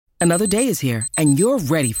Another day is here, and you're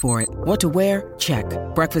ready for it. What to wear? Check.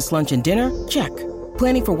 Breakfast, lunch, and dinner? Check.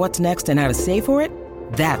 Planning for what's next and how to save for it?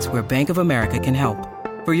 That's where Bank of America can help.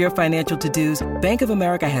 For your financial to-dos, Bank of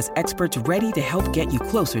America has experts ready to help get you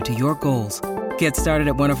closer to your goals. Get started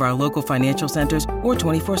at one of our local financial centers or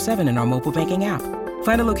 24/7 in our mobile banking app.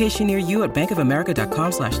 Find a location near you at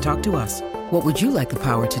bankofamerica.com/talktous. What would you like the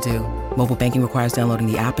power to do? Mobile banking requires downloading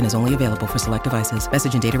the app and is only available for select devices.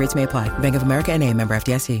 Message and data rates may apply. Bank of America N.A., member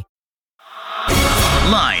FDIC.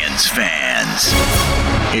 Lions fans,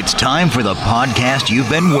 it's time for the podcast you've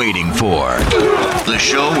been waiting for. The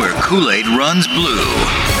show where Kool-Aid runs blue,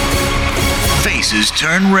 faces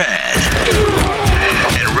turn red,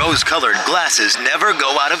 and rose-colored glasses never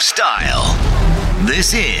go out of style.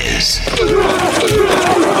 This is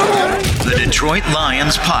the Detroit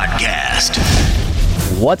Lions Podcast.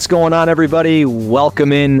 What's going on, everybody?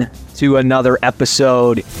 Welcome in to another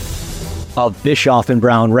episode of Bischoff and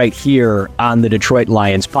Brown right here on the Detroit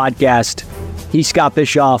Lions Podcast. He's Scott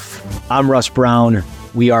Bischoff. I'm Russ Brown.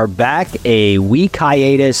 We are back, a week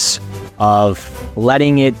hiatus of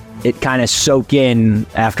letting it kind of soak in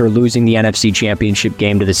after losing the NFC Championship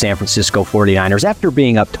game to the San Francisco 49ers after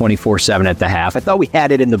being up 24-7 at the half. I thought we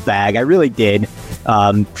had it in the bag. I really did.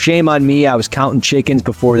 Shame on me. I was counting chickens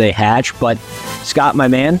before they hatched. But Scott, my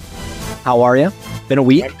man, how are you? Been a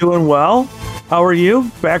week? I'm doing well. How are you?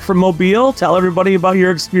 Back from Mobile? Tell everybody about your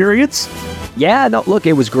experience. Yeah, no, look,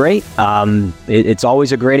 it was great. It's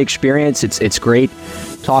always a great experience. It's great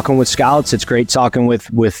talking with scouts. It's great talking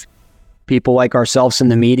with people like ourselves in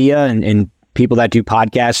the media and people that do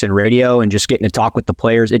podcasts and radio and just getting to talk with the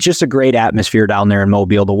players. It's just a great atmosphere down there in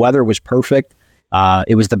Mobile. The weather was perfect.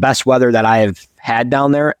 It was the best weather that I have had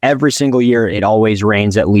down there. Every single year, it always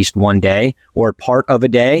rains at least one day or part of a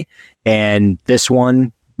day. And this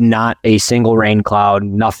one, not a single rain cloud,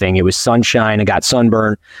 nothing. It was sunshine. I got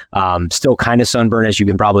sunburn, still kind of sunburned, as you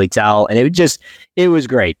can probably tell. And it was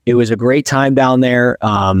great. It was a great time down there.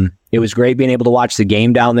 It was great being able to watch the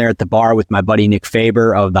game down there at the bar with my buddy Nick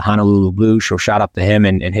Faber of the Honolulu Blue. So shout out to him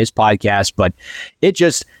and his podcast. But it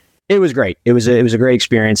was great. It was a great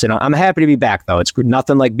experience. And I'm happy to be back, though. It's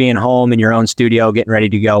nothing like being home in your own studio, getting ready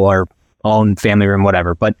to go, or own family room,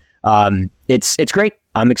 whatever. But it's great.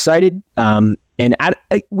 I'm excited. And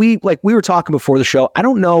we were talking before the show. I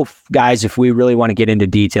don't know, guys, if we really want to get into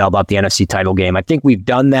detail about the NFC title game. I think we've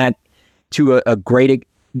done that to a great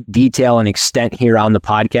detail and extent here on the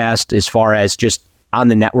podcast, as far as just on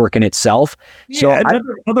the network in itself. Yeah, so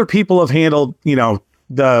other people have handled,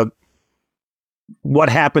 what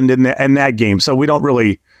happened in that game. So we don't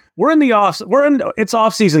really. It's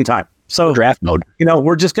off season time. So draft mode.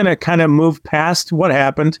 We're just going to kind of move past what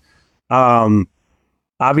happened.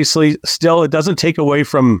 Obviously, still, it doesn't take away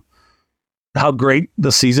from how great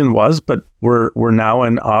the season was, but we're now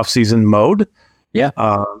in off-season mode. Yeah.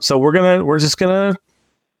 So we're gonna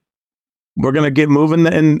get moving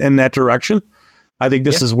in that direction. I think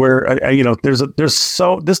this is where this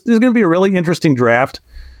is gonna be a really interesting draft.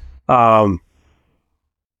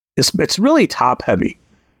 It's really top heavy,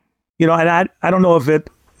 and I don't know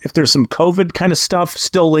if there's some COVID kind of stuff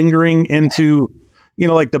still lingering into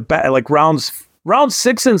like round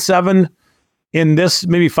 6 and 7 in this,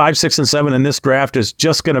 maybe 5, 6, and 7 in this draft is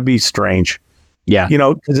just going to be strange. Yeah.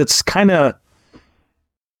 Because it's kind of,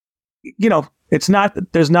 there's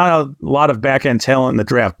not a lot of back end talent in the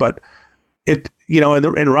draft, but in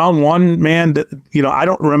round 1, man, I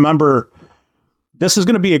don't remember. This is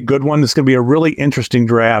going to be a good one. This is going to be a really interesting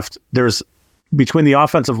draft. There's between the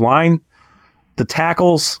offensive line, the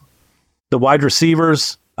tackles, the wide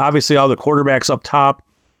receivers, obviously all the quarterbacks up top.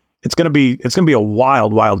 It's going to be a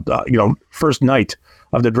wild, first night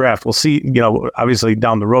of the draft. We'll see, obviously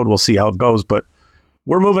down the road, we'll see how it goes, but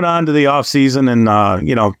we're moving on to the off season. And,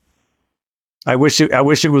 I wish we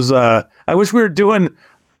were doing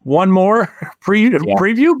one more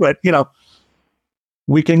preview, but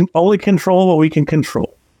we can only control what we can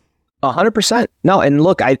control. 100%. No. And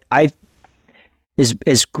look, I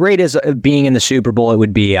as great as being in the Super Bowl, it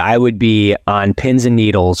would be, I would be on pins and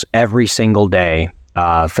needles every single day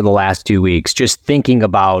for the last 2 weeks, just thinking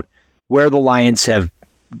about where the Lions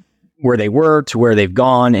where they were to where they've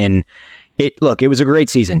gone. And it was a great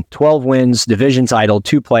season, 12 wins, division title,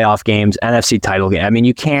 2 playoff games, NFC title game. I mean,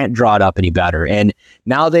 you can't draw it up any better. And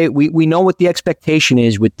now we know what the expectation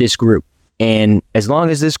is with this group. And as long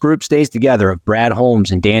as this group stays together of Brad Holmes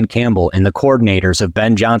and Dan Campbell and the coordinators of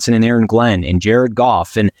Ben Johnson and Aaron Glenn and Jared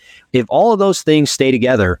Goff, and if all of those things stay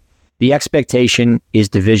together, the expectation is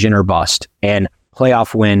division or bust and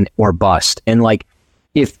playoff win or bust. And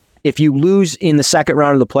if you lose in the second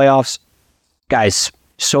round of the playoffs, guys,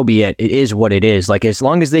 so be it. It is what it is. Like, as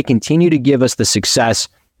long as they continue to give us the success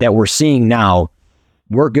that we're seeing now,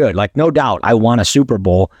 we're good. Like, no doubt, I want a Super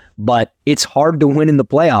Bowl, but it's hard to win in the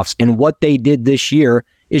playoffs. And what they did this year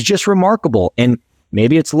is just remarkable. And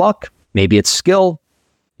maybe it's luck, maybe it's skill.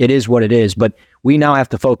 It is what it is. But we now have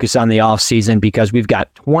to focus on the offseason because we've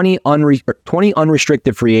got 20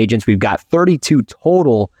 unrestricted free agents. We've got 32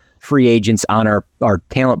 total free agents on our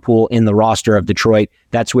talent pool in the roster of Detroit.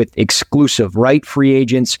 That's with exclusive right free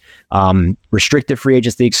agents, restricted free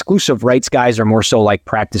agents. The exclusive rights guys are more so like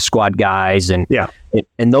practice squad guys and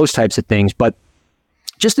those types of things. But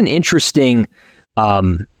just an interesting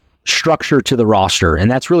structure to the roster.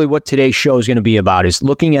 And that's really what today's show is going to be about, is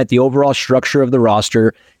looking at the overall structure of the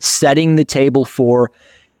roster, setting the table for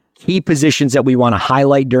key positions that we want to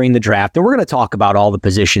highlight during the draft. And we're going to talk about all the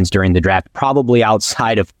positions during the draft, probably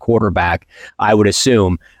outside of quarterback, I would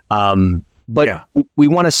assume. But we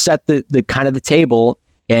want to set the kind of the table,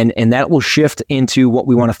 and that will shift into what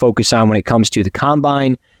we want to focus on when it comes to the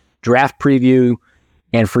combine, draft preview,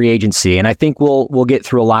 and free agency. And I think we'll get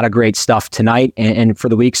through a lot of great stuff tonight and for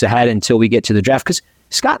the weeks ahead until we get to the draft. Because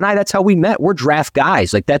Scott and I, that's how we met. We're draft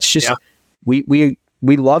guys. Like, that's just we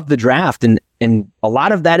love the draft, and a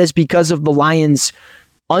lot of that is because of the Lions'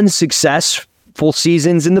 unsuccessful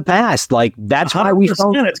seasons in the past. Like, that's why we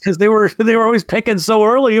found it's because they were always picking so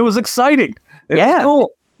early. It was exciting.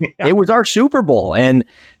 It was our Super Bowl, and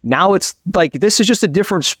now it's like this is just a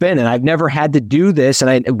different spin. And I've never had to do this,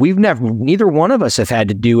 and neither one of us have had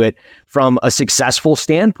to do it from a successful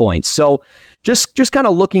standpoint. So just kind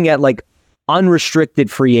of looking at like unrestricted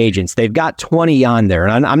free agents, they've got 20 on there,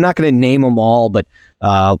 and I'm not going to name them all, but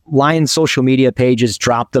Lions social media pages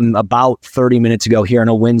dropped them about 30 minutes ago here on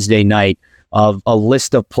a Wednesday night of a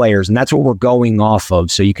list of players, and that's what we're going off of.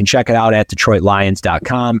 So you can check it out at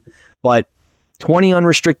DetroitLions.com. But 20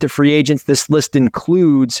 unrestricted free agents. This list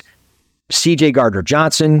includes C.J.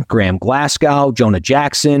 Gardner-Johnson, Graham Glasgow, Jonah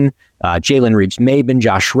Jackson, Jalen Reeves-Maybin,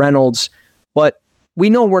 Josh Reynolds. But we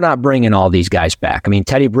know we're not bringing all these guys back. I mean,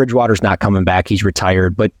 Teddy Bridgewater's not coming back. He's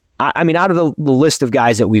retired. But I mean, out of the list of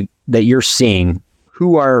guys that you're seeing,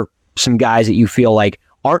 who are some guys that you feel like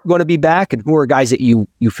aren't going to be back, and who are guys that you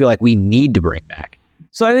feel like we need to bring back?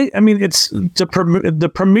 So I mean, it's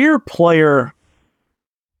the premier player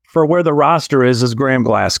for where the roster is Graham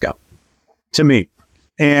Glasgow, to me.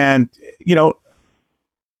 And,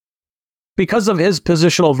 because of his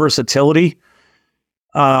positional versatility,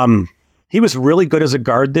 he was really good as a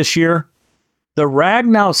guard this year. The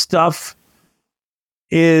Ragnow stuff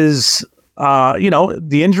is, the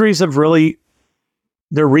injuries have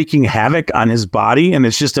they're wreaking havoc on his body. And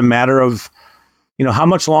it's just a matter of, how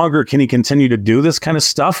much longer can he continue to do this kind of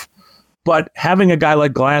stuff? But having a guy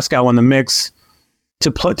like Glasgow in the mix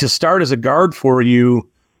to start as a guard for you,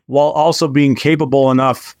 while also being capable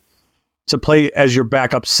enough to play as your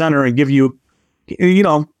backup center and give you,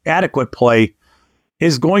 adequate play,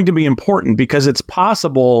 is going to be important, because it's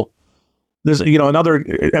possible. There's,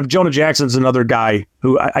 Jonah Jackson's another guy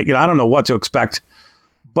who I don't know what to expect,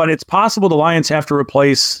 but it's possible the Lions have to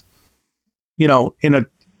replace, in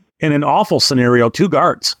an awful scenario, 2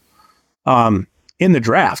 guards, in the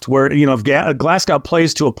draft, where, if Glasgow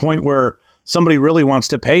plays to a point where somebody really wants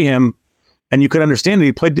to pay him, and you could understand that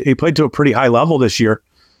he played to a pretty high level this year.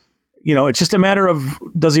 It's just a matter of,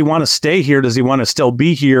 does he want to stay here? Does he want to still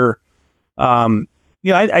be here?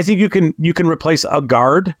 I think you can replace a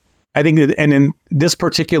guard. I think that, and in this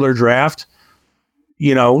particular draft,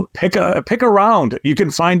 pick a round. You can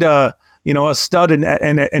find a stud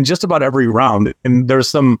in just about every round. And there's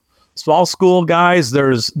some small school guys.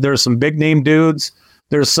 There's some big name dudes.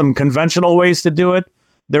 There's some conventional ways to do it.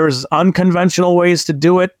 There's unconventional ways to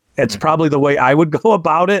do it. It's probably the way I would go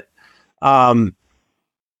about it.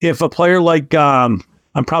 If a player like, I'm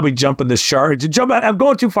probably jumping this shark. I'm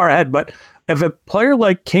going too far ahead, but if a player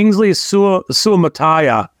like Kingsley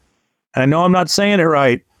Suamataia, and I know I'm not saying it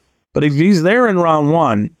right, but if he's there in round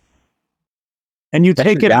 1, and you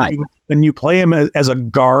take it and you play him as a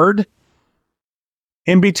guard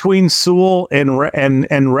in between Sewell and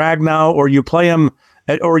Ragnow, or you play him,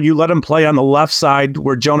 or you let him play on the left side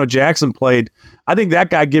where Jonah Jackson played, I think that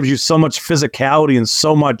guy gives you so much physicality and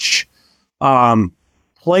so much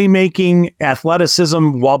playmaking,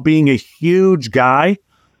 athleticism, while being a huge guy.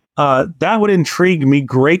 That would intrigue me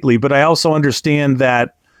greatly, but I also understand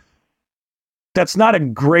that that's not a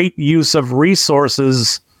great use of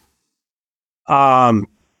resources. But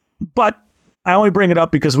I only bring it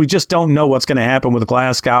up because we just don't know what's going to happen with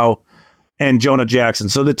Glasgow and Jonah Jackson.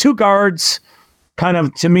 So the 2 guards kind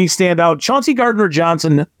of, to me, stand out. Chauncey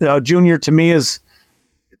Gardner-Johnson Jr. to me is,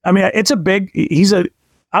 I mean, he's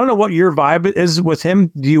I don't know what your vibe is with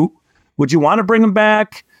him. Would you want to bring him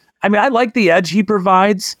back? I mean, I like the edge he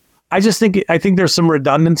provides. I think there's some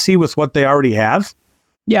redundancy with what they already have.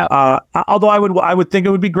 Yeah. Although I would think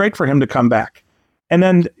it would be great for him to come back. And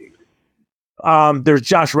then there's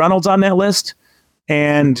Josh Reynolds on that list,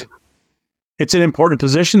 and it's an important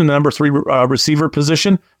position, the number 3 receiver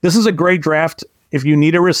position. This is a great draft. If you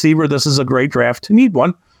need a receiver, this is a great draft to need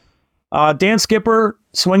one. Dan Skipper,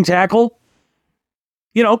 swing tackle.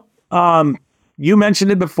 You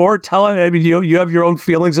mentioned it before. Tell him, I mean, you have your own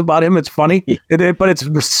feelings about him. It's funny, but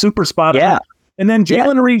it's super spot on. Yeah. And then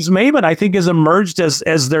Jalen Reeves-Maybin, I think, has emerged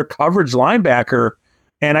as their coverage linebacker,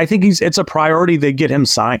 and I think it's a priority they get him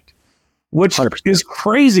signed, which 100%. Is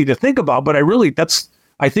crazy to think about. But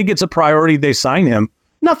I think it's a priority they sign him.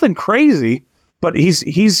 Nothing crazy, but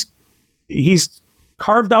he's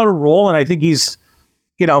carved out a role, and I think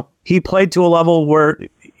he played to a level where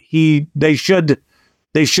they should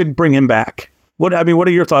bring him back. What are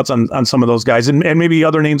your thoughts on some of those guys and maybe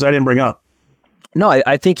other names I didn't bring up? No,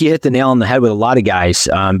 I think you hit the nail on the head with a lot of guys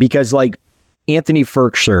because like Anthony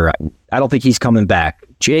Ferkshire, I don't think he's coming back.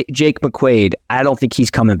 Jake McQuaid, I don't think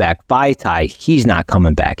he's coming back. Vaitai, he's not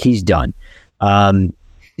coming back. He's done. Badgley,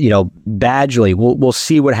 we'll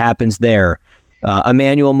see what happens there.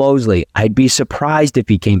 Emmanuel Mosley, I'd be surprised if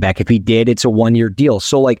he came back. If he did, it's a 1-year deal.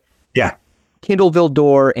 So Kindle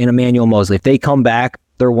Vildor and Emmanuel Mosley, if they come back,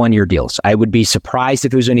 they're 1-year deals. I would be surprised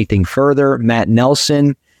if it was anything further. Matt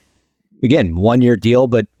Nelson, again, 1-year deal,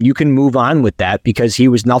 but you can move on with that because he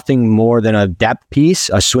was nothing more than a depth piece,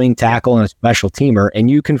 a swing tackle, and a special teamer.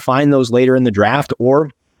 And you can find those later in the draft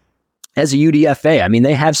or as a UDFA. I mean,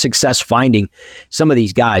 they have success finding some of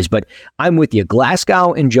these guys, but I'm with you.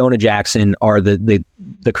 Glasgow and Jonah Jackson are the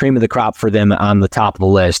cream of the crop for them on the top of the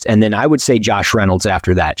list. And then I would say Josh Reynolds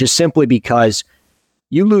after that, just simply because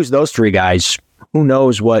you lose those 3 guys, who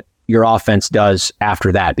knows what your offense does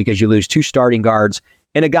after that, because you lose 2 starting guards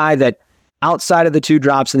and a guy that outside of the 2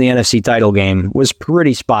 drops in the NFC title game was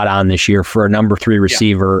pretty spot on this year for a number 3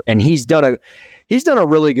 receiver. Yeah. And he's done a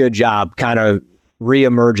really good job kind of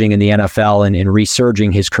reemerging in the NFL and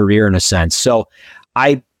resurging his career in a sense. So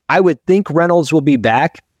I would think Reynolds will be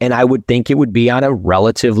back, and I would think it would be on a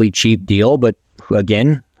relatively cheap deal. But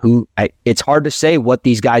again, it's hard to say what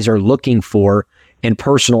these guys are looking for in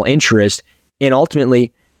personal interest and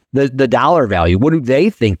ultimately the dollar value. What do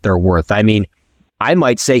they think they're worth? I mean, I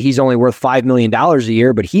might say he's only worth $5 million a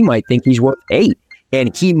year, but he might think he's worth $8 million,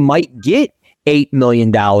 and he might get $8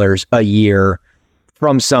 million a year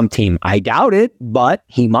from some team. I doubt it, but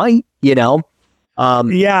he might, Yeah, I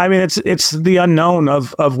mean, it's the unknown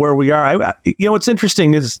of where we are. What's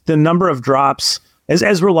interesting is the number of drops.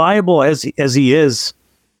 As reliable as he is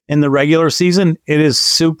in the regular season, it is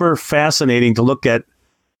super fascinating to look at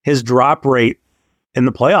his drop rate in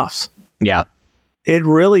the playoffs. Yeah. It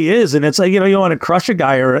really is. And it's like, you want to crush a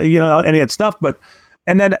guy or, any of that stuff.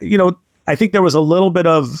 And then, I think there was a little bit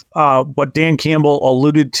of what Dan Campbell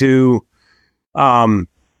alluded to,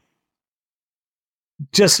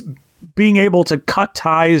 just being able to cut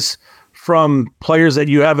ties from players that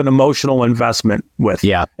you have an emotional investment with.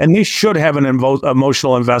 Yeah. And they should have an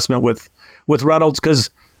emotional investment with Reynolds, because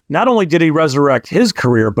not only did he resurrect his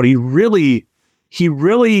career, but he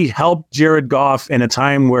really helped Jared Goff in a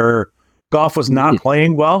time where Goff was not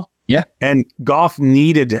playing well. Yeah. And Goff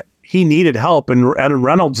needed help, and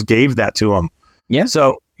Reynolds gave that to him. Yeah.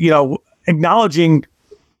 So, acknowledging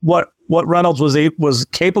what Reynolds was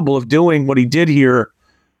capable of doing, what he did here,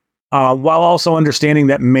 while also understanding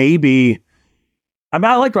that maybe,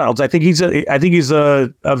 I like Reynolds. I think he's a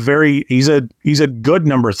good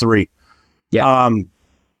number 3. Yeah.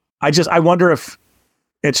 I wonder if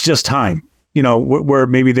it's just time, where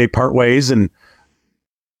maybe they part ways, and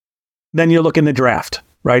then you look in the draft,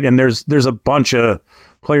 right? And there's a bunch of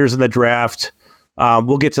players in the draft.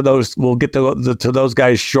 We'll get to those. We'll get to those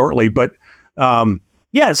guys shortly. But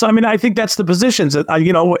yeah, so I mean, I think that's the positions.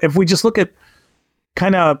 If we just look at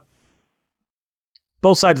kind of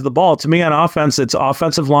both sides of the ball, to me on offense, it's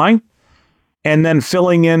offensive line, and then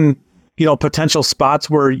filling in, potential spots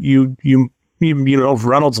where if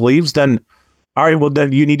Reynolds leaves, then all right, well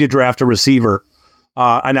then you need to draft a receiver.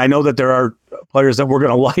 And I know that there are players that we're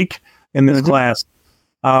going to like in this class.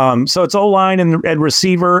 So it's O-line and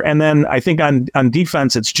receiver. And then I think on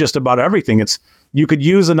defense, it's just about everything. You could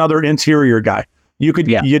use another interior guy. You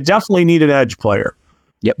definitely need an edge player.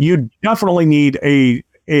 Yep. You definitely need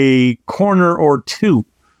a corner or 2.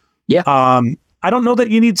 Yeah. I don't know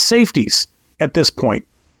that you need safeties at this point.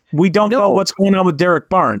 We don't know what's going on with Derek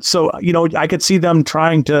Barnes. So, I could see them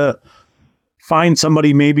trying to find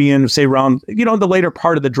somebody maybe in, say, around, the later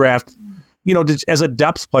part of the draft, as a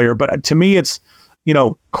depth player. But to me, it's,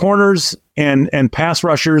 corners and pass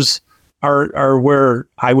rushers are where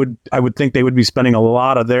I would think they would be spending a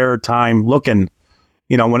lot of their time looking,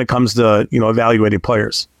 when it comes to, evaluating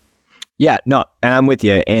players. Yeah, no, and I'm with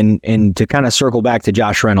you. And to kind of circle back to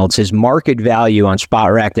Josh Reynolds, his market value on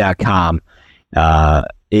SpotRack.com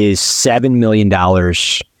is $7 million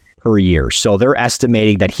per year. So they're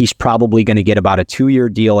estimating that he's probably going to get about a 2-year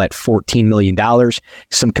deal at $14 million.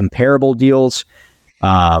 Some comparable deals.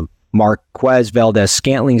 Marquez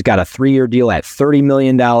Valdez-Scantling's got a 3-year deal at $30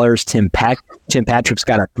 million. Tim Patrick's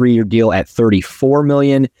got a 3-year deal at $34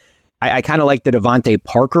 million. I kind of like the Devontae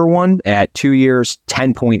Parker one at 2 years,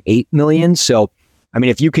 $10.8 million. So, I mean,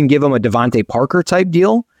 if you can give him a Devontae Parker type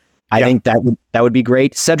deal, I think that would be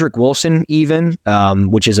great. Cedric Wilson, even,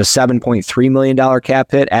 which is a $7.3 million cap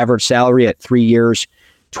hit, average salary at 3 years,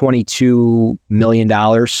 $22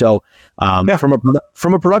 million. So,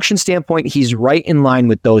 from a production standpoint, he's right in line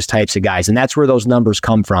with those types of guys, and that's where those numbers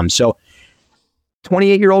come from. So,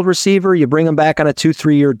 28-year-old receiver, you bring him back on a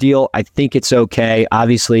 2-3 year deal, I think it's okay.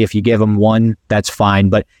 Obviously, if you give him one, that's fine.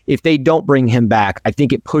 But if they don't bring him back, I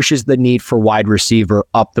think it pushes the need for wide receiver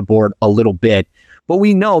up the board a little bit. But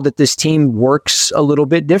we know that this team works a little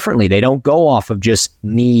bit differently. They don't go off of just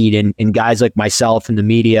need and guys like myself and the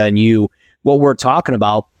media and you, what we're talking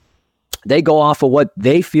about. They go off of what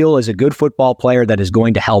they feel is a good football player that is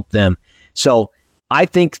going to help them. So I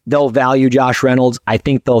think they'll value Josh Reynolds. I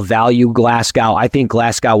think they'll value Glasgow. I think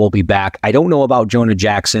Glasgow will be back. I don't know about Jonah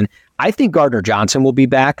Jackson. I think Gardner Johnson will be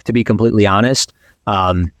back, to be completely honest,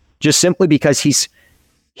 just simply because he's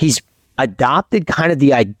adopted kind of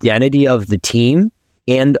the identity of the team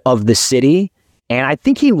and of the city, and I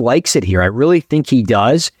think he likes it here. I really think he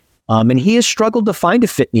does, and he has struggled to find a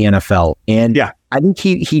fit in the NFL, and I think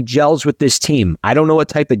he gels with this team. I don't know what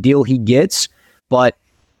type of deal he gets, but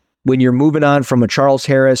when you're moving on from a Charles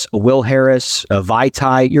Harris, a Will Harris, a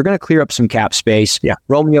Vaitai, you're going to clear up some cap space. Yeah.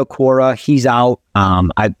 Romeo Cora, he's out.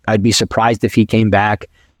 I'd be surprised if he came back.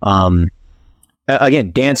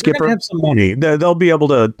 Again, Dan Skipper. Have some money. They'll be able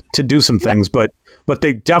to do some things, but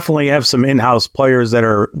they definitely have some in-house players that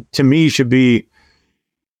are, to me, should be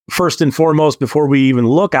first and foremost before we even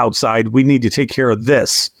look outside. We need to take care of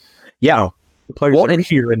this. Yeah, the players are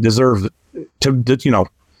here and deserve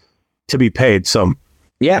to be paid. So.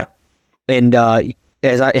 Yeah. And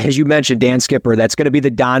as you mentioned, Dan Skipper, that's going to be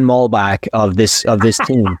the Don Muhlbach of this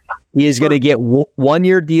team. He is going to get 1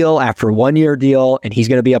 year deal after 1 year deal, and he's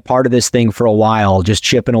going to be a part of this thing for a while, just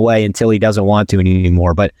chipping away until he doesn't want to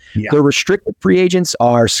anymore. But the restricted free agents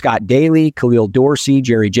are Scott Daly, Khalil Dorsey,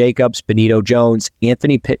 Jerry Jacobs, Benito Jones,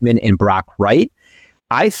 Anthony Pittman, and Brock Wright.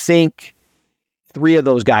 I think 3 of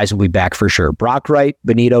those guys will be back for sure. Brock Wright,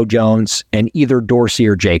 Benito Jones, and either Dorsey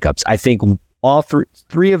or Jacobs. I think all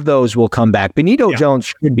three of those will come back. Benito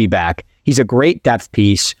Jones should be back. He's a great depth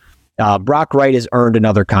piece. Brock Wright has earned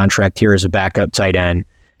another contract here as a backup tight end.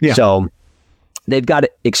 Yeah. So they've got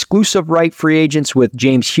exclusive right free agents with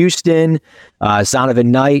James Houston, Zonovan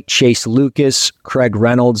Knight, Chase Lucas, Craig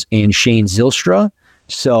Reynolds, and Shane Zylstra.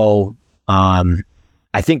 So I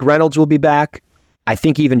think Reynolds will be back. I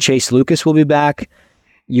think even Chase Lucas will be back.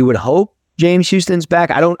 You would hope James Houston's back.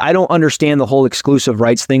 I don't understand the whole exclusive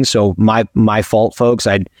rights thing, so my fault, folks.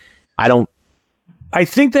 I don't. I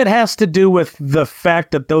think that has to do with the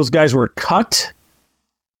fact that those guys were cut.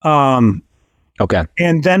 Okay.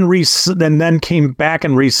 And then came back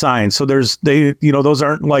and re-signed. So those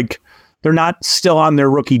aren't they're not still on their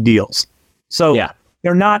rookie deals. So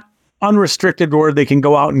they're not unrestricted where they can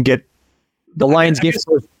go out and get the Lions get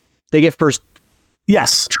first.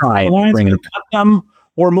 Yes. Try and bring them. Cut them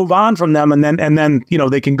or move on from them, and then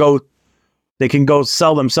they can go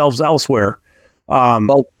sell themselves elsewhere.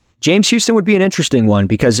 Well, James Houston would be an interesting one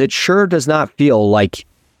because it sure does not feel like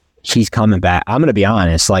he's coming back. I'm going to be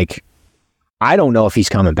honest. I don't know if he's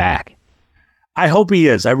coming back. I hope he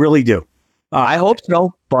is. I really do. I hope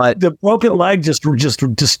so. But the broken leg just it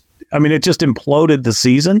just imploded the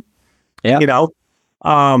season. Yeah.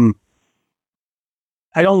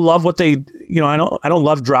 I don't love what they, I don't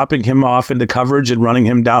love dropping him off into coverage and running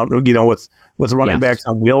him down, with running backs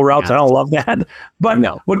on wheel routes. I don't love that. But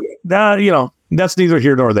no, that's neither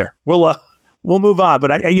here nor there. We'll move on.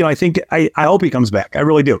 But I think I hope he comes back. I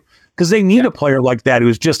really do, because they need a player like that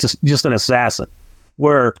who's just an assassin.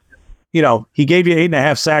 Where, he gave you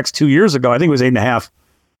 8.5 sacks 2 years ago. I think it was 8.5,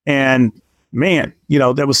 and man,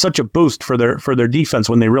 that was such a boost for their defense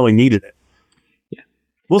when they really needed it.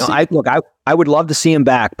 We'll see. I would love to see him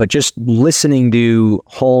back, but just listening to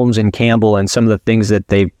Holmes and Campbell and some of the things that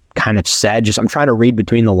they've kind of said, I'm trying to read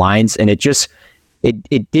between the lines, and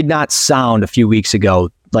it did not sound a few weeks ago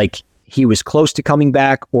like he was close to coming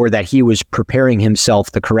back or that he was preparing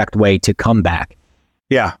himself the correct way to come back.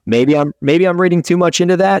 Yeah. Maybe I'm reading too much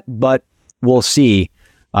into that, but we'll see.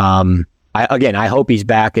 I hope he's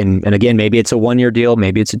back. And again, maybe it's a 1-year deal.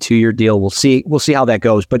 Maybe it's a 2-year deal. We'll see. We'll see how that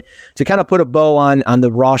goes. But to kind of put a bow on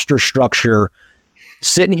the roster structure,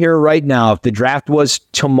 sitting here right now, if the draft was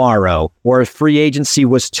tomorrow or if free agency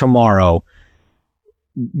was tomorrow,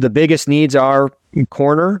 the biggest needs are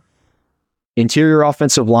corner, interior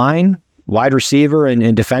offensive line, wide receiver,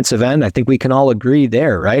 and defensive end. I think we can all agree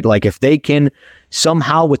there, right? Like if they can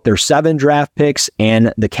somehow with their 7 draft picks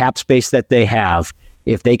and the cap space that they have,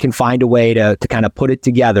 if they can find a way to kind of put it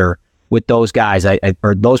together with those guys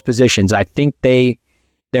or those positions, I think they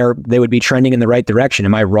would be trending in the right direction.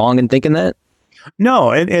 Am I wrong in thinking that?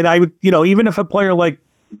 No, and I would, even if a player like,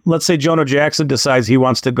 let's say Jonah Jackson decides he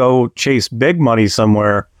wants to go chase big money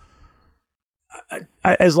somewhere,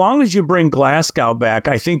 as long as you bring Glasgow back,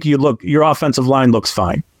 I think your offensive line looks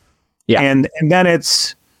fine. Yeah. And then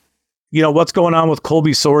it's, what's going on with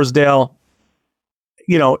Colby Sorsdale?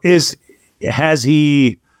 Has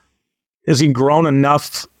he grown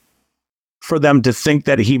enough for them to think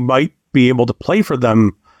that he might be able to play for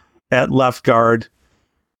them at left guard?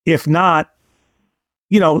 If not,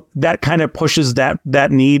 that kind of pushes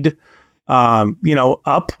that need,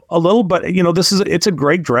 up a little. But it's a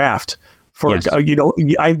great draft for yes.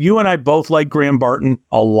 You and I both like Graham Barton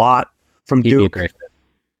a lot from Duke.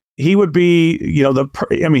 He would be,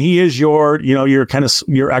 he is your kind of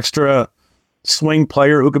your extra swing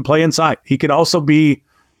player who can play inside. He could also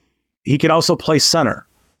play center.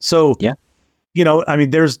 So, yeah,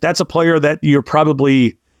 that's a player that you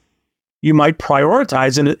might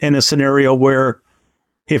prioritize in a scenario where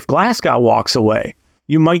if Glasgow walks away,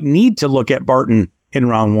 you might need to look at Barton in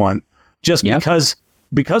round 1 just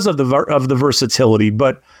because of the versatility.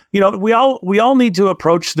 But, we all need to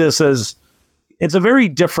approach this as it's a very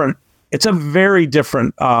different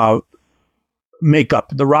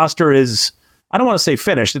makeup. The roster is, I don't want to say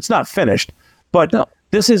finished. It's not finished, but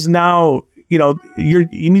This is now, you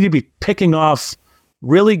need to be picking off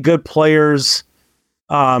really good players.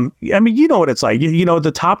 You know what it's like.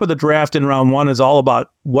 The top of the draft in round 1 is all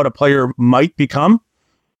about what a player might become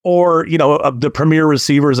or, the premier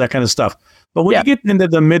receivers, that kind of stuff. But when you get into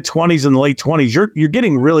the mid-20s and the late 20s, you're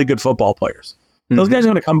getting really good football players. Mm-hmm. Those guys are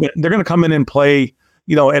going to come in. They're going to come in and play,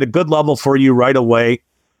 at a good level for you right away.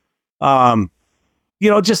 It'll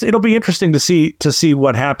be interesting to see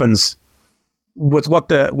what happens with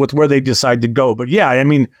where they decide to go. But yeah,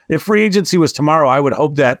 if free agency was tomorrow, I would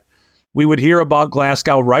hope that we would hear about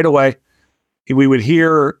Glasgow right away. We would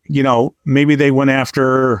hear, maybe they went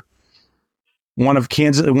after one of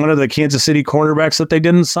the Kansas City cornerbacks that they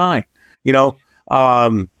didn't sign. We'll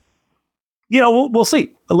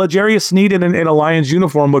see. L'Jarius Sneed in a Lions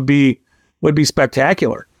uniform would be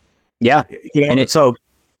spectacular. Yeah,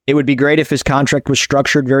 it would be great if his contract was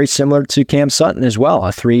structured very similar to Cam Sutton as well, a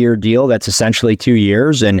 3-year deal that's essentially 2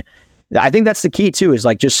 years. And I think that's the key too, is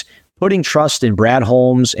like just putting trust in Brad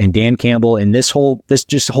Holmes and Dan Campbell and this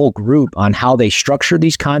whole group on how they structure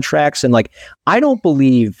these contracts. And like, I don't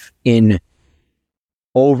believe in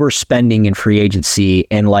overspending in free agency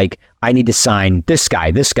and like, I need to sign this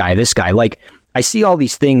guy. Like, I see all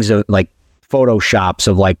these things of like photoshops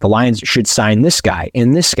of like the Lions should sign this guy.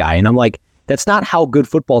 And I'm like, that's not how good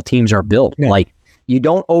football teams are built. Yeah. Like, you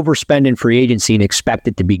don't overspend in free agency and expect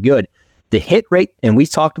it to be good. The hit rate, and we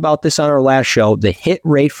talked about this on our last show, the hit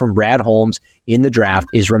rate from Brad Holmes in the draft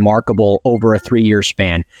is remarkable over a 3-year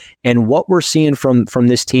span. And what we're seeing from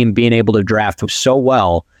this team being able to draft so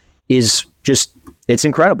well is just, it's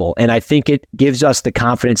incredible. And I think it gives us the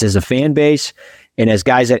confidence as a fan base and as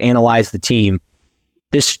guys that analyze the team,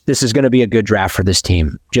 this is going to be a good draft for this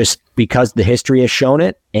team, just because the history has shown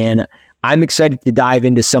it. And I'm excited to dive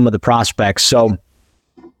into some of the prospects. So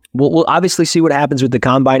we'll obviously see what happens with the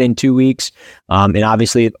combine in 2 weeks. And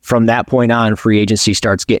obviously from that point on, free agency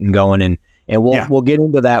starts getting going, and we'll get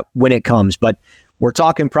into that when it comes. But we're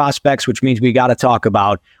talking prospects, which means we got to talk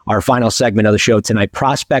about our final segment of the show tonight,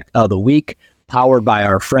 Prospect of the Week, powered by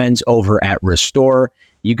our friends over at Restore.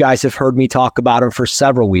 You guys have heard me talk about them for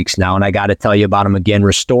several weeks now, and I got to tell you about them again.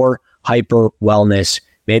 Restore Hyper Wellness.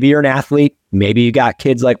 Maybe you're an athlete. Maybe you got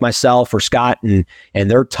kids like myself or Scott, and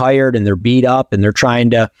they're tired and they're beat up and they're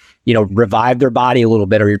trying to, revive their body a little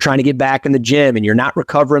bit, or you're trying to get back in the gym and you're not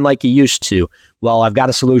recovering like you used to. Well, I've got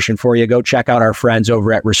a solution for you. Go check out our friends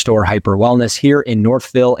over at Restore Hyper Wellness here in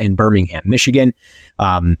Northville and Birmingham, Michigan.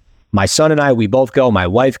 my son and I, we both go. My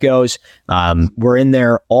wife goes. We're in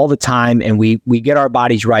there all the time, and we get our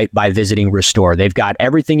bodies right by visiting Restore. They've got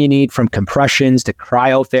everything you need, from compressions to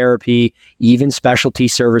cryotherapy, even specialty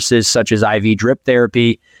services such as IV drip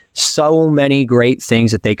therapy. So many great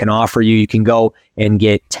things that they can offer you. You can go and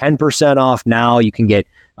get 10% off now. You can get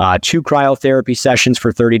 2 cryotherapy sessions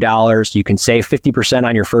for $30. You can save 50%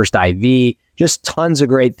 on your first IV. Just tons of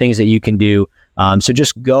great things that you can do. So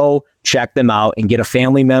just go check them out and get a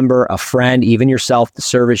family member, a friend, even yourself, the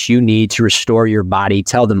service you need to restore your body.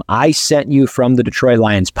 Tell them I sent you from the Detroit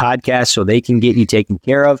Lions podcast so they can get you taken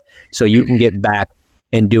care of, so you can get back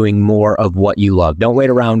and doing more of what you love. Don't wait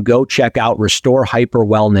around. Go check out Restore Hyper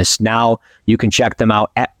Wellness now. You can check them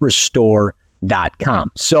out at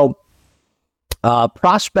restore.com. So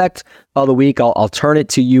prospect of the week, I'll turn it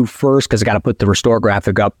to you first because I got to put the Restore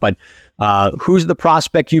graphic up. But who's the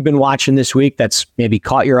prospect you've been watching this week that's maybe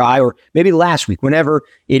caught your eye, or maybe last week, whenever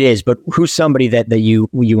it is? But who's somebody that you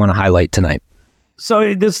want to highlight tonight?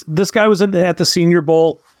 So this guy was at the Senior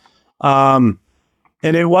Bowl, and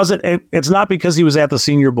it's not because he was at the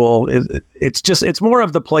Senior Bowl. It's more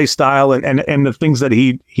of the play style and the things that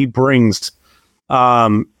he brings.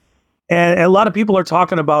 And a lot of people are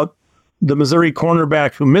talking about the Missouri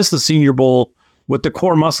cornerback who missed the Senior Bowl with the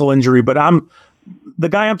core muscle injury, but the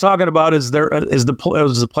guy I'm talking about is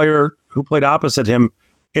the player who played opposite him.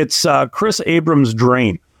 It's Chris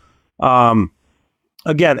Abrams-Drain.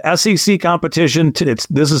 Again, SEC competition.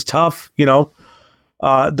 This is tough.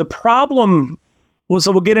 The problem was,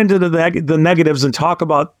 so we'll get into the negatives and talk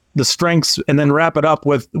about the strengths, and then wrap it up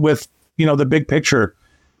with the big picture.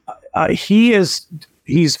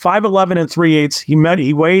 He's 5'11" and 3/8.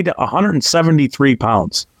 He weighed 173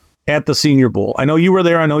 pounds at the Senior Bowl. I know you were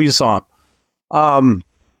there. I know you saw him.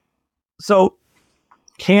 So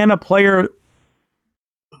can a player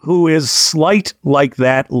who is slight like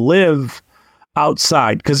that live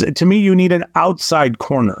outside? Because to me, you need an outside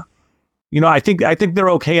corner. I think they're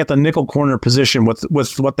okay at the nickel corner position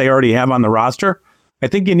with what they already have on the roster. I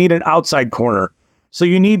think you need an outside corner. So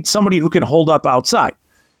you need somebody who can hold up outside.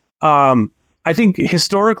 I think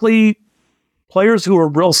historically, players who are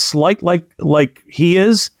real slight like he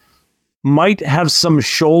is might have some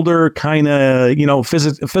shoulder kind of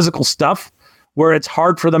physical stuff where it's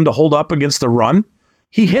hard for them to hold up against the run.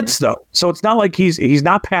 He hits though, so it's not like he's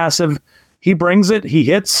not passive. He brings it. He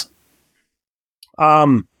hits.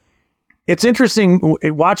 It's interesting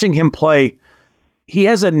watching him play. He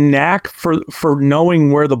has a knack for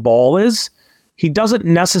knowing where the ball is. He doesn't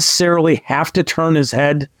necessarily have to turn his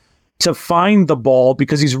head to find the ball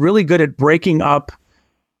because he's really good at breaking up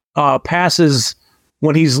passes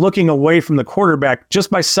when he's looking away from the quarterback just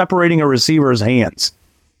by separating a receiver's hands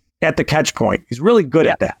at the catch point. He's really good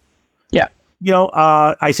at that. Yeah.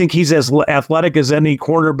 I think he's as athletic as any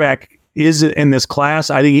quarterback is in this class.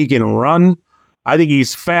 I think he can run. I think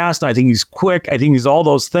he's fast. I think he's quick. I think he's all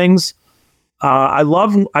those things. I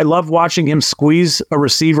love watching him squeeze a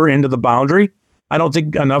receiver into the boundary. I don't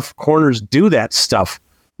think enough corners do that stuff.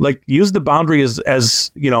 Like, use the boundary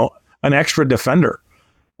as an extra defender.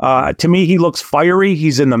 To me, he looks fiery.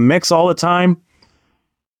 He's in the mix all the time.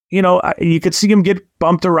 You could see him get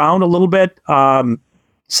bumped around a little bit.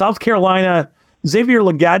 South Carolina, Xavier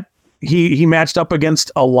Legette, he matched up against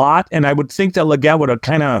a lot, and I would think that Legette would have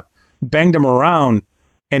kind of banged him around,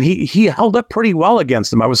 and he held up pretty well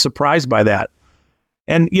against him. I was surprised by that.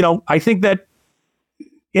 And, I think that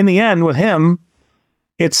in the end with him,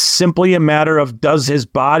 it's simply a matter of, does his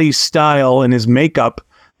body style and his makeup,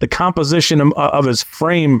 the composition of his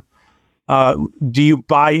frame, do you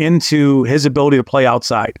buy into his ability to play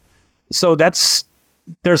outside? So there's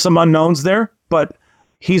some unknowns there, but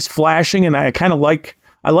he's flashing, and I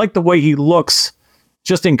like the way he looks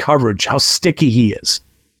just in coverage, how sticky he is.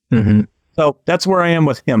 Mm-hmm. So that's where I am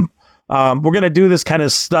with him. We're going to do this kind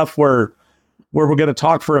of stuff where we're going to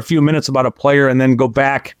talk for a few minutes about a player and then go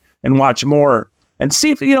back and watch more and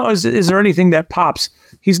see if, is there anything that pops.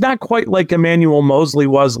 He's not quite like Emmanuel Mosley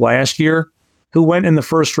was last year, who went in the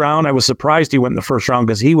first round. I was surprised he went in the first round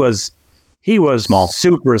because he was small,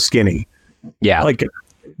 super skinny. Yeah. Like,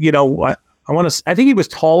 I think he was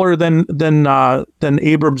taller than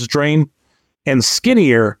Abrams-Drain and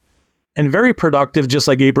skinnier and very productive, just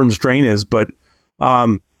like Abrams-Drain is. But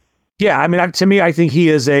to me, I think he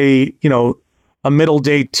is a middle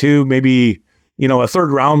day 2, maybe, a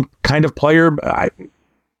third round kind of player.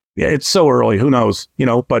 It's so early, who knows,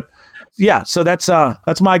 but yeah, so that's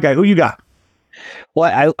my guy. Who you got?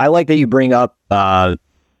 Well, I like that you bring up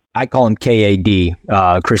I call him KAD,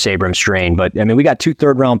 Chris Abrams train. But I mean, we got 2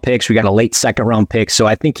 third-round picks. We got a late second-round pick. So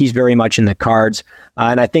I think he's very much in the cards.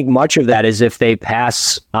 And I think much of that is if they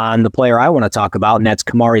pass on the player I want to talk about, and that's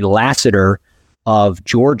Kamari Lassiter of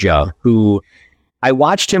Georgia, who I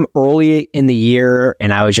watched him early in the year,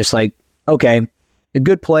 and I was just like, okay, a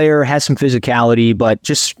good player, has some physicality, but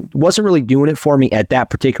just wasn't really doing it for me at that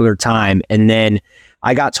particular time. And then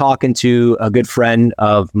I got talking to a good friend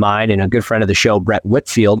of mine and a good friend of the show, Brett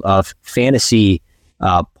Whitfield of Fantasy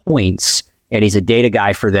Points, and he's a data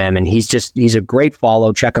guy for them. And he's a great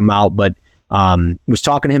follow. Check him out. But was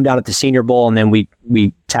talking to him down at the Senior Bowl, and then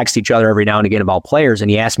we text each other every now and again about players. And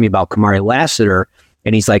he asked me about Kamari Lassiter,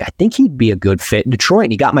 and he's like, I think he'd be a good fit in Detroit.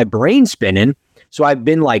 And he got my brain spinning. So I've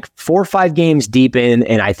been like 4 or 5 games deep in,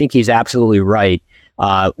 and I think he's absolutely right.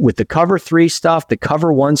 With the cover 3 stuff, the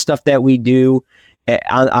cover 1 stuff that we do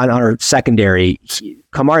on our secondary,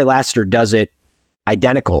 Kamari Lassiter does it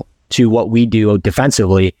identical to what we do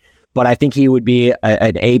defensively, but I think he would be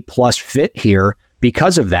an A+ fit here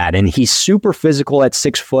because of that. And he's super physical at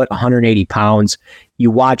 6 foot, 180 pounds.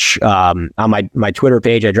 You watch on my Twitter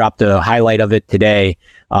page, I dropped a highlight of it today,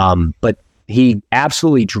 but he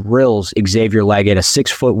absolutely drills Xavier Leggett, a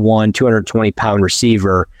 6'1", 220-pound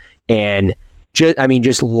receiver, and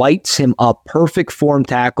just lights him up. Perfect form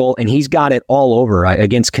tackle, and he's got it all over.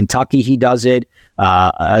 Against Kentucky, he does it.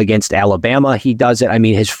 Against Alabama, he does it. I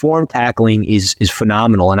mean, his form tackling is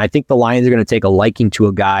phenomenal, and I think the Lions are going to take a liking to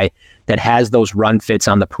a guy that has those run fits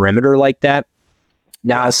on the perimeter like that.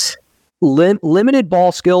 Now, limited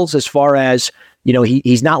ball skills as far as,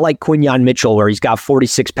 he's not like Quinyon Mitchell where he's got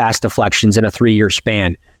 46 pass deflections in a 3-year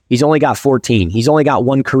span. He's only got 14. He's only got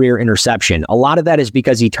 1 career interception. A lot of that is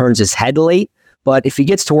because he turns his head late. But if he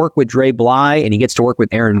gets to work with Dre Bly and he gets to work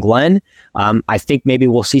with Aaron Glenn, I think maybe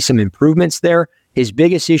we'll see some improvements there. His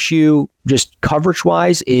biggest issue, just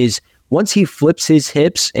coverage-wise, is once he flips his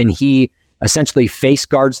hips and he essentially face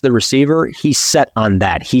guards the receiver, he's set on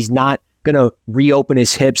that. He's not going to reopen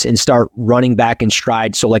his hips and start running back in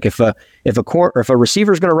stride. So like if a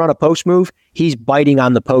receiver is going to run a post move, he's biting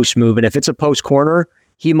on the post move. And if it's a post corner,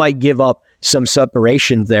 he might give up some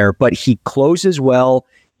separation there, but he closes well.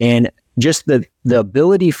 And just the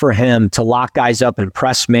ability for him to lock guys up and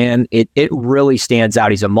press man, it really stands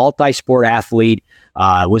out. He's a multi-sport athlete,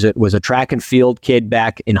 was a track and field kid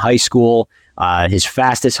back in high school. His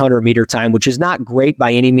fastest 100-meter time, which is not great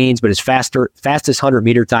by any means, but his fastest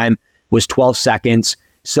 100-meter time was 12 seconds.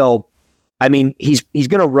 So, I mean, he's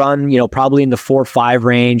going to run, probably in the 4.5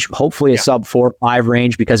 range, hopefully a sub 4.5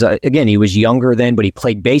 range, because again, he was younger then, but he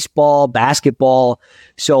played baseball, basketball.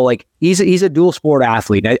 So like he's a dual sport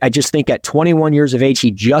athlete. I just think at 21 years of age,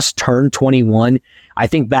 he just turned 21. I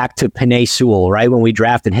think back to Penei Sewell, right? When we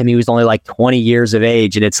drafted him, he was only like 20 years of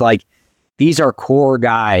age. And it's like, these are core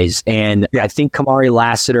guys. And I think Kamari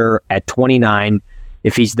Lassiter at 29,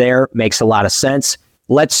 if he's there, makes a lot of sense.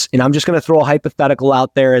 And I'm just going to throw a hypothetical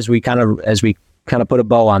out there as we kind of put a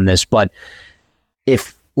bow on this. But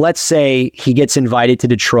if, let's say, he gets invited to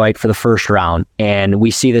Detroit for the first round, and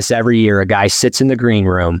we see this every year, a guy sits in the green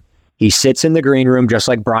room. He sits in the green room just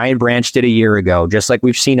like Brian Branch did a year ago, just like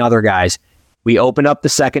we've seen other guys. We open up the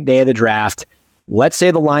second day of the draft. Let's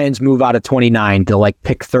say the Lions move out of 29 to like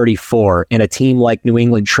pick 34, and a team like New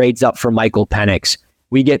England trades up for Michael Penix.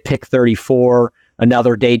 We get pick 34,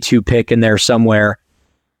 another day 2 pick in there somewhere.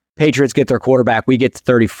 Patriots get their quarterback, we get to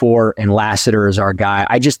 34, and Lassiter is our guy.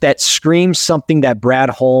 That screams something that Brad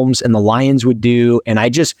Holmes and the Lions would do, and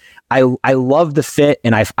I love the fit,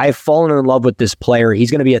 and I've fallen in love with this player.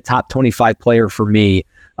 He's going to be a top 25 player for me,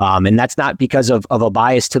 and that's not because of a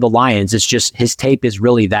bias to the Lions. It's just his tape is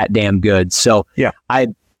really that damn good. So yeah,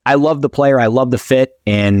 I love the player, I love the fit,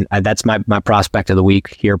 and that's my prospect of the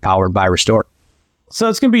week here, powered by Restore. So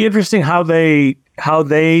it's going to be interesting how they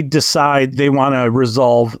decide they want to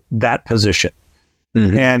resolve that position.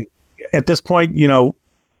 Mm-hmm. And at this point,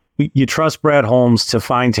 you trust Brad Holmes to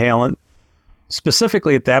find talent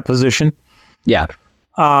specifically at that position. Yeah.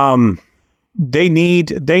 They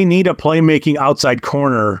need a playmaking outside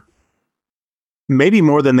corner, maybe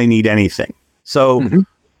more than they need anything. So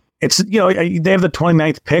it's, they have the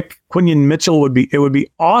 29th pick. Quinyon Mitchell would be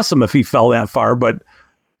awesome if he fell that far, but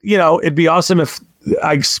it'd be awesome if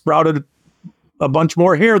I sprouted a bunch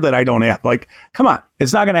more hair that I don't have. Like, come on,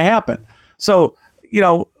 it's not going to happen. So,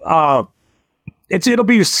 it'll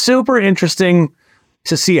be super interesting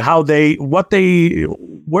to see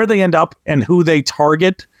where they end up and who they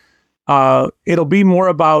target. It'll be more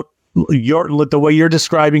about the way you're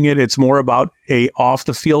describing it. It's more about a off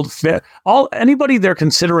the field fit. Anybody they're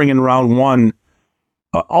considering in round 1,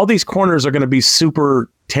 all these corners are going to be super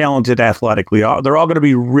talented athletically. They're all going to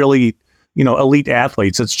be really, elite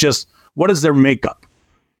athletes. It's just, what is their makeup?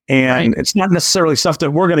 And it's not necessarily stuff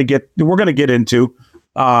that we're going to get into.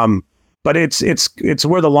 But it's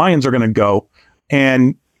where the Lions are going to go.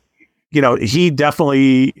 And, he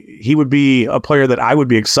would be a player that I would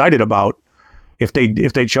be excited about if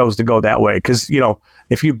they chose to go that way. Cause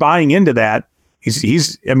if you're buying into that,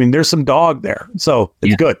 there's some dog there. So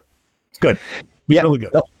it's good. It's good. Yeah. Really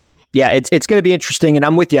good. Yeah. It's going to be interesting. And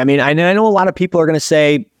I'm with you. I know a lot of people are going to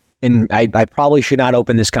say, and I probably should not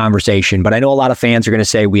open this conversation, but I know a lot of fans are going to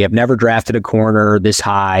say, we have never drafted a corner this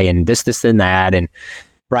high and this, and that. And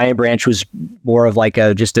Brian Branch was more of like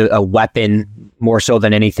just a weapon more so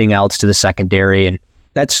than anything else to the secondary. And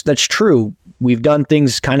that's true. We've done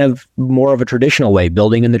things kind of more of a traditional way,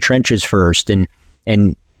 building in the trenches first and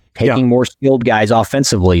taking more skilled guys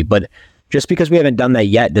offensively. But just because we haven't done that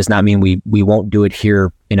yet does not mean we won't do it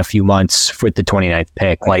here in a few months with the 29th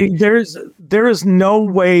pick. Like there is no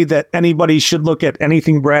way that anybody should look at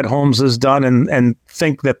anything Brad Holmes has done and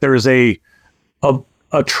think that there's a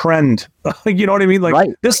trend. You know what I mean?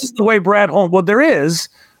 Like, This is the way Brad Holmes. Well, there is,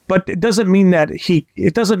 but it doesn't mean that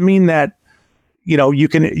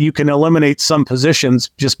you can eliminate some positions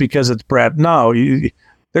just because it's Brad. No, they're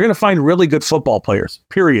going to find really good football players.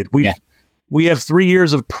 Period. We have 3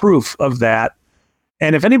 years of proof of that.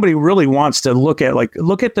 And if anybody really wants to look at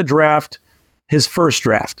the draft, his first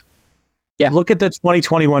draft. Yeah. Look at the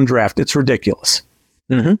 2021 draft. It's ridiculous.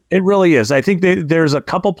 Mm-hmm. It really is. I think there's a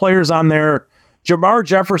couple players on there. Jamar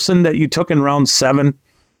Jefferson that you took in round 7.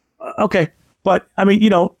 Okay. But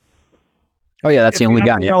oh yeah, that's the only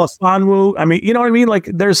guy. Yeah. Wu, you know what I mean? Like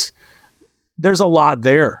there's a lot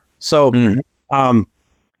there. So,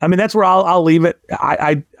 that's where I'll leave it.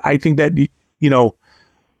 I think that,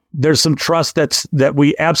 there's some trust that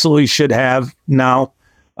we absolutely should have now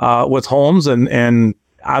with Holmes. And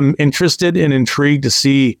I'm interested and intrigued to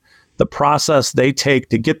see the process they take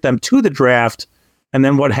to get them to the draft. And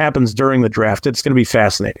then what happens during the draft. It's going to be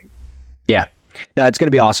fascinating. Yeah. No, it's going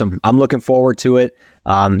to be awesome. I'm looking forward to it.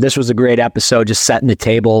 This was a great episode, just setting the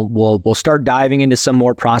table. We'll start diving into some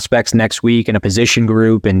more prospects next week in a position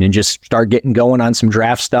group and just start getting going on some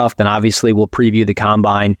draft stuff. Then obviously we'll preview the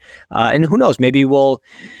combine. And who knows, maybe we'll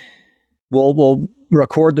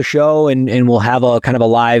record the show and we'll have a kind of a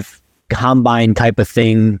live combine type of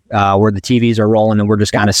thing where the TVs are rolling and we're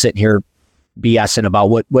just kind of sitting here BSing about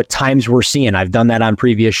what times we're seeing. I've done that on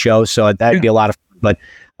previous shows, so that'd be a lot of fun. But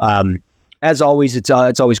as always, it's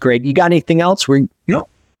always great. You got anything else? We're good.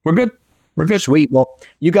 We're good. Sweet. Well,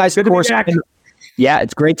 you guys, of course,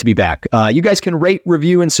 it's great to be back. You guys can rate,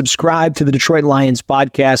 review, and subscribe to the Detroit Lions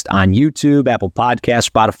podcast on YouTube, Apple Podcasts,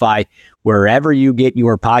 Spotify, wherever you get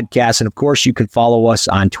your podcasts. And of course, you can follow us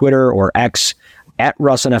on Twitter or X at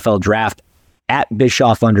Russ NFL Draft, at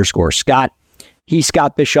Bischoff_Scott. He's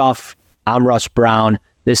Scott Bischoff. I'm Russ Brown.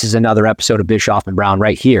 This is another episode of Bischoff and Brown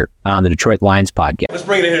right here on the Detroit Lions podcast. Let's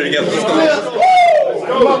bring it in here together. Let's go.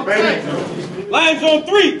 Come on, baby. Lions on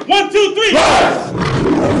 3. 1, 2, 3.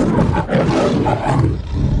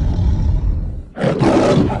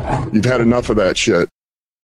 You've had enough of that shit.